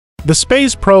The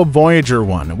space probe Voyager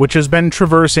 1, which has been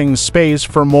traversing space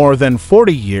for more than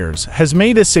 40 years, has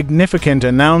made a significant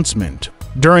announcement.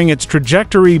 During its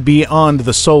trajectory beyond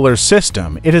the solar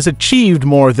system, it has achieved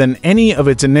more than any of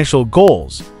its initial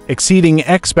goals, exceeding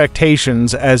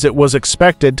expectations as it was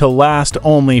expected to last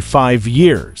only 5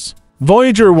 years.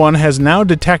 Voyager 1 has now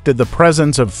detected the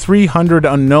presence of 300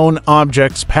 unknown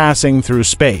objects passing through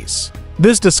space.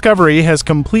 This discovery has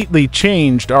completely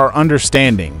changed our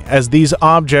understanding, as these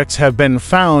objects have been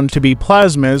found to be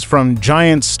plasmas from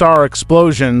giant star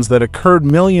explosions that occurred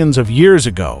millions of years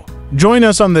ago. Join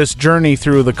us on this journey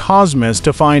through the cosmos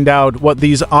to find out what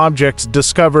these objects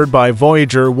discovered by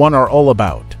Voyager 1 are all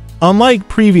about. Unlike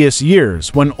previous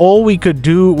years, when all we could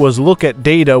do was look at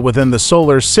data within the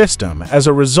solar system, as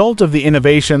a result of the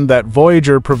innovation that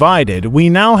Voyager provided, we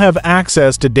now have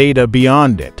access to data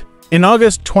beyond it. In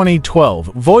August 2012,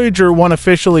 Voyager 1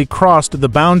 officially crossed the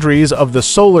boundaries of the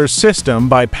solar system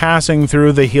by passing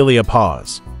through the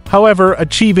heliopause. However,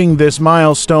 achieving this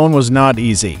milestone was not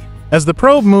easy. As the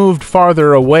probe moved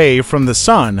farther away from the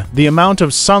Sun, the amount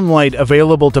of sunlight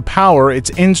available to power its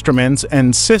instruments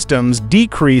and systems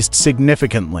decreased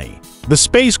significantly. The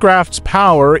spacecraft's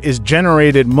power is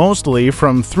generated mostly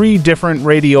from 3 different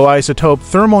radioisotope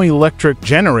thermoelectric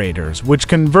generators, which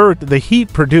convert the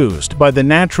heat produced by the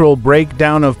natural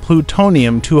breakdown of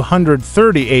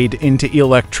plutonium-238 into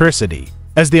electricity.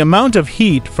 As the amount of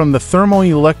heat from the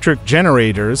thermoelectric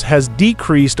generators has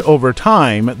decreased over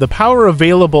time, the power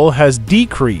available has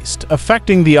decreased,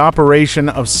 affecting the operation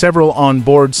of several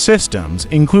onboard systems,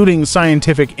 including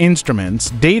scientific instruments,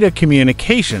 data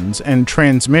communications, and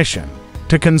transmission.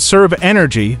 To conserve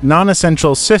energy,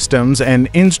 non-essential systems and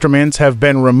instruments have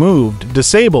been removed,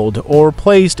 disabled, or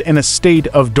placed in a state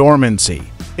of dormancy.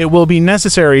 It will be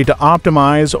necessary to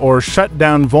optimize or shut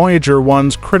down Voyager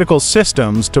 1's critical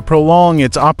systems to prolong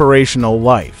its operational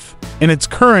life. In its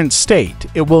current state,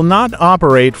 it will not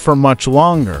operate for much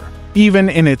longer, even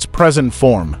in its present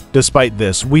form. Despite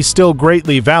this, we still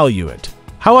greatly value it.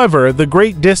 However, the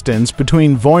great distance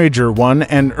between Voyager 1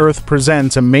 and Earth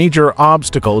presents a major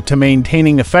obstacle to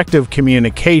maintaining effective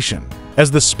communication.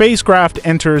 As the spacecraft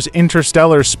enters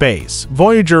interstellar space,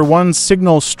 Voyager 1's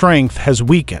signal strength has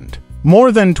weakened.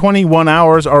 More than 21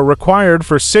 hours are required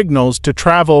for signals to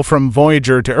travel from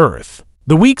Voyager to Earth.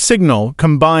 The weak signal,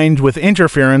 combined with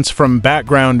interference from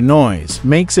background noise,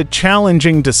 makes it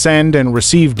challenging to send and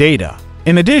receive data.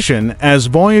 In addition, as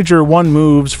Voyager 1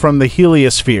 moves from the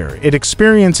heliosphere, it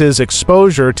experiences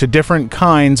exposure to different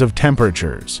kinds of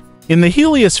temperatures. In the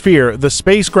heliosphere, the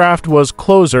spacecraft was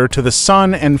closer to the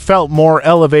Sun and felt more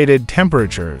elevated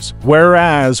temperatures,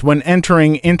 whereas when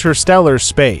entering interstellar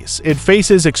space, it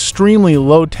faces extremely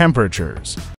low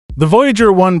temperatures. The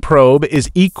Voyager 1 probe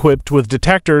is equipped with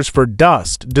detectors for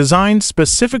dust designed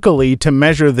specifically to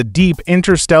measure the deep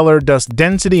interstellar dust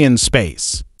density in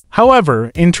space.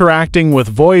 However, interacting with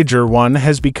Voyager 1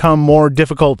 has become more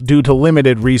difficult due to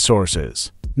limited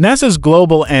resources. NASA's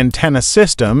Global Antenna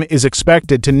System is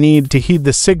expected to need to heed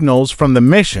the signals from the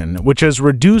mission, which has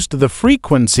reduced the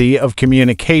frequency of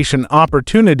communication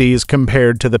opportunities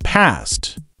compared to the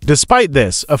past. Despite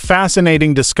this, a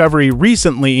fascinating discovery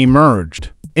recently emerged.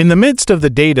 In the midst of the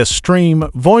data stream,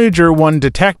 Voyager 1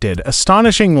 detected,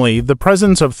 astonishingly, the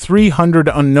presence of 300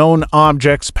 unknown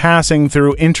objects passing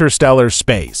through interstellar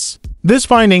space. This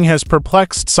finding has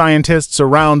perplexed scientists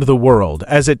around the world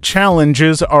as it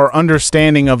challenges our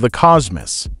understanding of the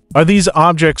cosmos. Are these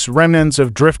objects remnants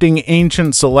of drifting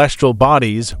ancient celestial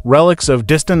bodies, relics of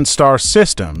distant star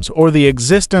systems, or the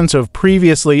existence of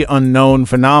previously unknown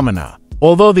phenomena?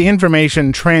 Although the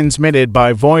information transmitted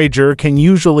by Voyager can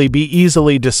usually be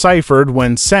easily deciphered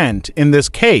when sent, in this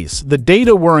case, the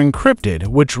data were encrypted,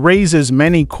 which raises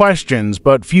many questions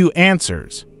but few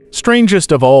answers.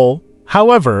 Strangest of all,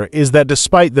 however, is that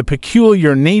despite the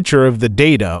peculiar nature of the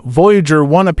data, Voyager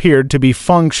 1 appeared to be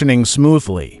functioning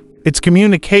smoothly. Its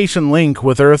communication link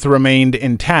with Earth remained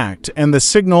intact, and the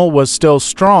signal was still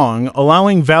strong,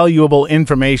 allowing valuable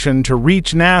information to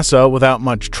reach NASA without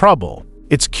much trouble.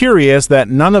 It's curious that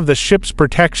none of the ship's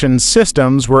protection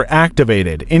systems were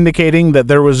activated, indicating that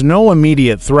there was no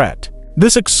immediate threat.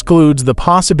 This excludes the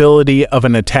possibility of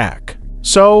an attack.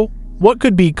 So, what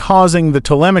could be causing the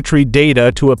telemetry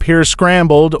data to appear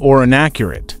scrambled or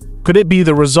inaccurate? Could it be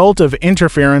the result of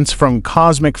interference from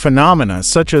cosmic phenomena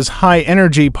such as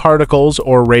high-energy particles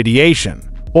or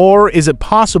radiation? Or is it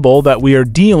possible that we are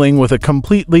dealing with a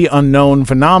completely unknown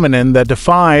phenomenon that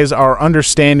defies our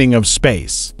understanding of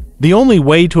space? The only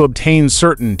way to obtain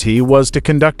certainty was to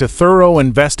conduct a thorough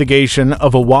investigation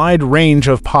of a wide range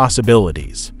of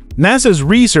possibilities. NASA's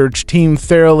research team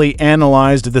thoroughly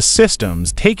analyzed the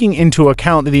systems, taking into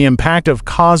account the impact of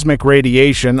cosmic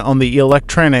radiation on the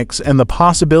electronics and the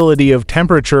possibility of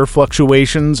temperature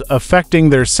fluctuations affecting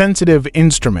their sensitive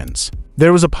instruments.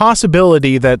 There was a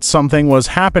possibility that something was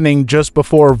happening just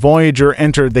before Voyager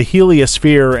entered the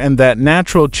heliosphere and that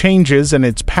natural changes in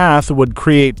its path would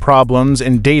create problems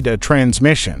in data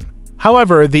transmission.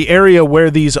 However, the area where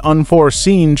these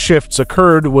unforeseen shifts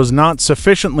occurred was not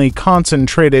sufficiently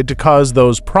concentrated to cause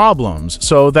those problems,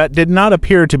 so that did not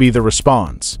appear to be the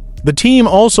response. The team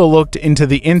also looked into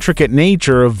the intricate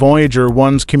nature of Voyager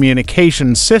 1's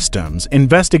communication systems,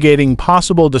 investigating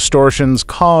possible distortions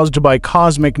caused by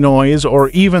cosmic noise or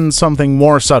even something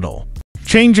more subtle.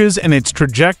 Changes in its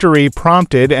trajectory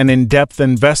prompted an in-depth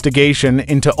investigation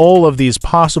into all of these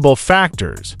possible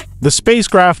factors. The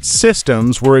spacecraft's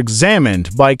systems were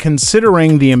examined by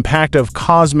considering the impact of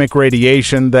cosmic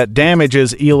radiation that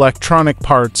damages electronic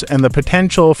parts and the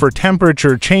potential for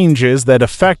temperature changes that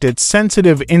affect its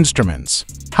sensitive instruments.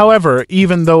 However,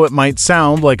 even though it might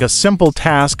sound like a simple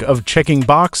task of checking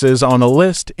boxes on a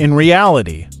list, in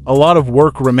reality, a lot of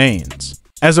work remains.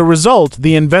 As a result,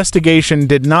 the investigation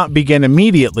did not begin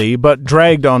immediately but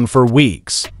dragged on for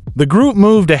weeks. The group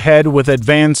moved ahead with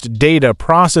advanced data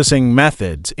processing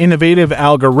methods, innovative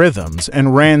algorithms,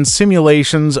 and ran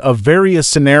simulations of various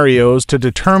scenarios to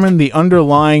determine the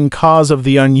underlying cause of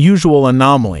the unusual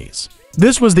anomalies.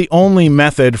 This was the only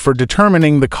method for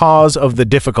determining the cause of the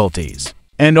difficulties.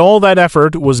 And all that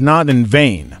effort was not in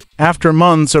vain. After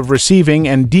months of receiving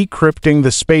and decrypting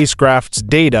the spacecraft's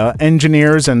data,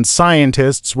 engineers and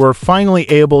scientists were finally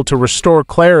able to restore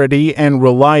clarity and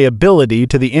reliability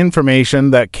to the information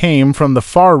that came from the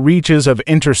far reaches of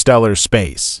interstellar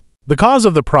space. The cause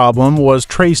of the problem was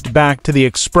traced back to the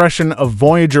expression of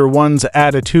Voyager 1's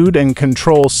Attitude and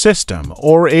Control System,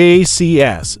 or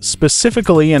AACS,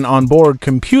 specifically an onboard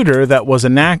computer that was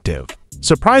inactive.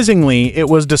 Surprisingly, it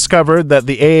was discovered that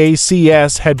the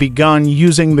AACS had begun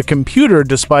using the computer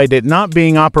despite it not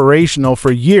being operational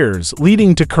for years,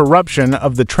 leading to corruption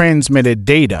of the transmitted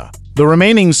data. The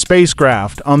remaining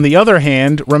spacecraft, on the other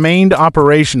hand, remained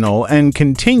operational and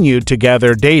continued to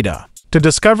gather data. To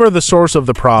discover the source of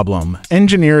the problem,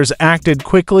 engineers acted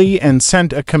quickly and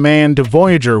sent a command to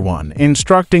Voyager 1,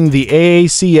 instructing the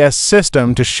AACS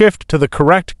system to shift to the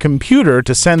correct computer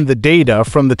to send the data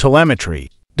from the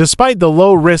telemetry. Despite the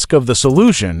low risk of the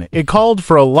solution, it called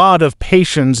for a lot of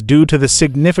patience due to the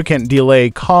significant delay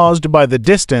caused by the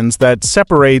distance that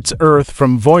separates Earth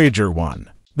from Voyager 1.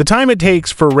 The time it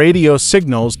takes for radio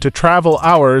signals to travel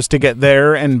hours to get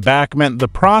there and back meant the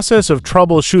process of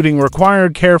troubleshooting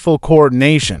required careful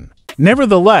coordination.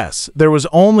 Nevertheless, there was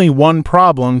only one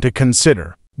problem to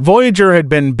consider. Voyager had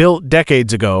been built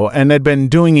decades ago and had been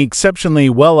doing exceptionally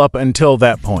well up until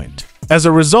that point. As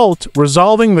a result,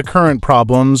 resolving the current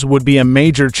problems would be a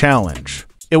major challenge.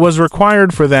 It was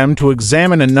required for them to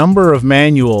examine a number of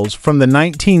manuals from the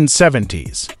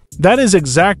 1970s. That is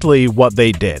exactly what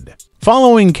they did.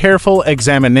 Following careful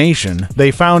examination,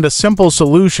 they found a simple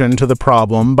solution to the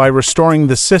problem by restoring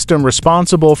the system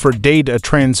responsible for data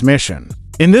transmission.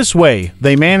 In this way,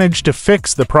 they managed to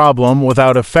fix the problem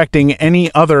without affecting any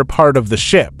other part of the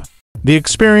ship. The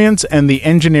experience and the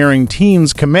engineering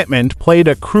team's commitment played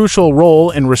a crucial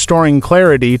role in restoring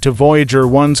clarity to Voyager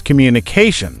 1's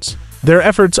communications. Their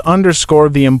efforts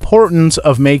underscored the importance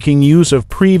of making use of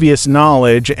previous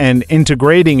knowledge and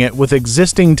integrating it with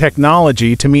existing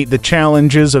technology to meet the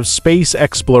challenges of space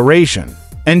exploration.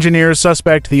 Engineers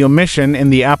suspect the omission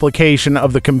in the application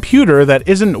of the computer that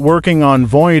isn't working on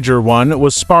Voyager 1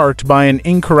 was sparked by an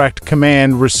incorrect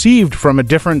command received from a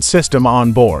different system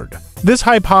on board. This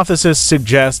hypothesis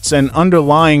suggests an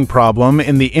underlying problem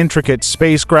in the intricate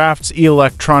spacecraft's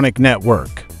electronic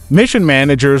network. Mission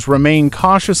managers remain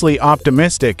cautiously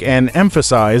optimistic and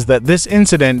emphasize that this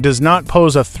incident does not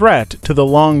pose a threat to the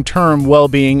long-term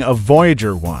well-being of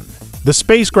Voyager 1. The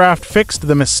spacecraft fixed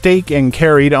the mistake and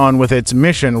carried on with its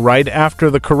mission right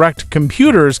after the correct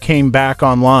computers came back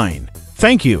online.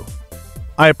 Thank you.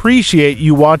 I appreciate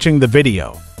you watching the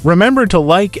video. Remember to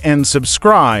like and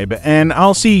subscribe, and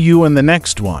I'll see you in the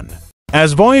next one.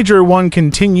 As Voyager 1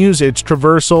 continues its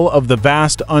traversal of the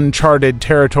vast uncharted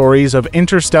territories of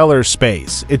interstellar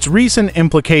space, its recent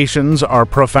implications are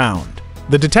profound.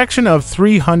 The detection of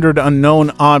 300 unknown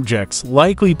objects,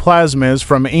 likely plasmas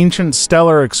from ancient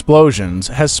stellar explosions,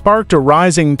 has sparked a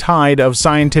rising tide of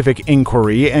scientific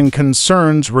inquiry and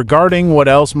concerns regarding what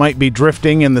else might be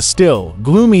drifting in the still,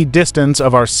 gloomy distance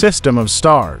of our system of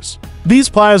stars. These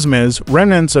plasmas,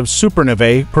 remnants of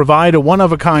supernovae, provide a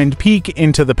one-of-a-kind peek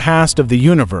into the past of the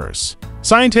universe.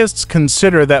 Scientists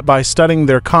consider that by studying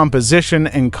their composition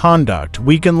and conduct,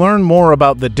 we can learn more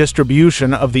about the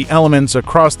distribution of the elements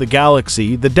across the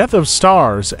galaxy, the death of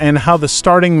stars, and how the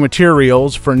starting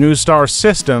materials for new star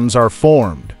systems are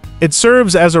formed. It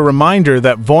serves as a reminder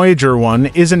that Voyager 1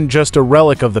 isn't just a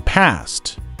relic of the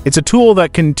past. It's a tool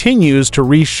that continues to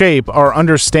reshape our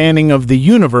understanding of the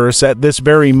universe at this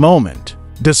very moment.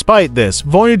 Despite this,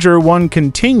 Voyager 1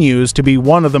 continues to be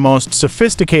one of the most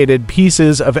sophisticated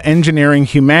pieces of engineering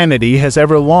humanity has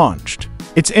ever launched.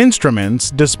 Its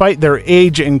instruments, despite their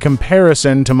age in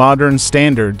comparison to modern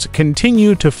standards,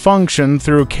 continue to function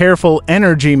through careful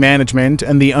energy management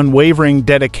and the unwavering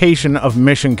dedication of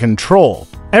mission control.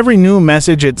 Every new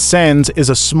message it sends is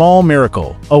a small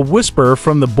miracle, a whisper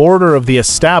from the border of the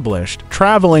established,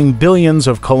 traveling billions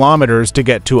of kilometers to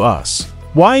get to us.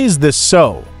 Why is this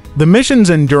so? The mission's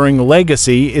enduring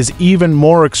legacy is even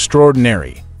more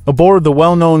extraordinary. Aboard the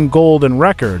well-known Golden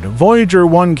Record, Voyager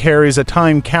 1 carries a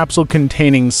time capsule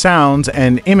containing sounds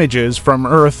and images from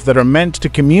Earth that are meant to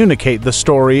communicate the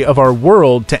story of our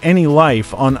world to any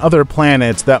life on other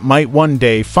planets that might one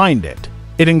day find it.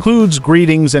 It includes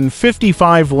greetings in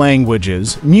 55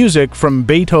 languages, music from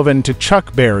Beethoven to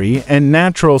Chuck Berry, and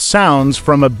natural sounds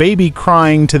from a baby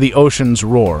crying to the ocean's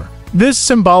roar. This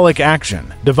symbolic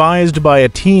action, devised by a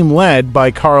team led by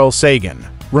Carl Sagan,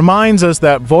 reminds us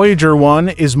that Voyager 1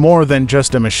 is more than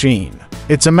just a machine.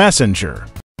 It's a messenger.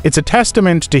 It's a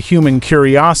testament to human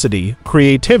curiosity,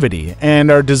 creativity, and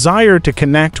our desire to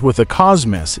connect with the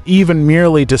cosmos, even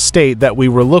merely to state that we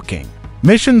were looking.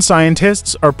 Mission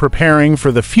scientists are preparing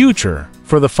for the future,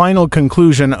 for the final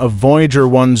conclusion of Voyager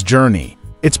 1's journey.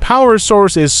 Its power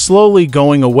source is slowly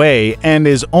going away and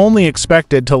is only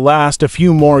expected to last a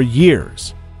few more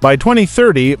years. By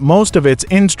 2030, most of its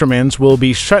instruments will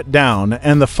be shut down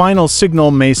and the final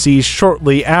signal may cease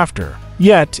shortly after.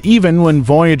 Yet, even when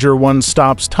Voyager 1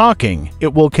 stops talking,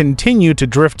 it will continue to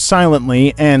drift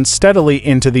silently and steadily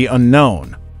into the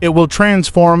unknown. It will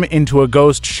transform into a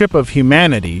ghost ship of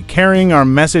humanity, carrying our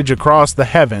message across the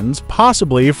heavens,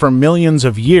 possibly for millions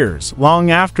of years, long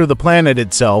after the planet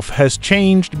itself has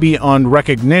changed beyond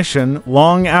recognition,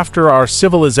 long after our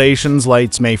civilization's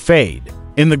lights may fade.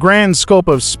 In the grand scope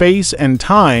of space and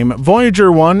time,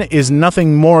 Voyager 1 is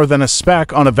nothing more than a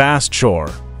speck on a vast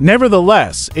shore.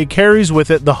 Nevertheless, it carries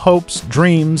with it the hopes,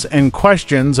 dreams, and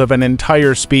questions of an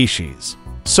entire species.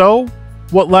 So,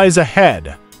 what lies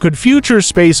ahead? Could future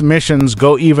space missions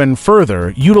go even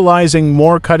further, utilizing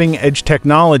more cutting-edge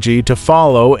technology to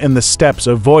follow in the steps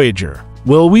of Voyager?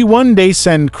 Will we one day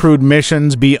send crewed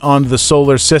missions beyond the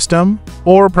solar system?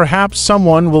 Or perhaps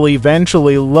someone will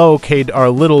eventually locate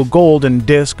our little golden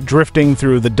disk drifting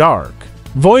through the dark?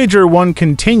 Voyager 1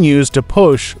 continues to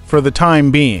push, for the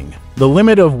time being, the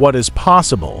limit of what is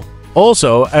possible.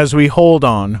 Also, as we hold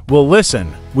on, we'll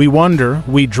listen, we wonder,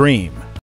 we dream.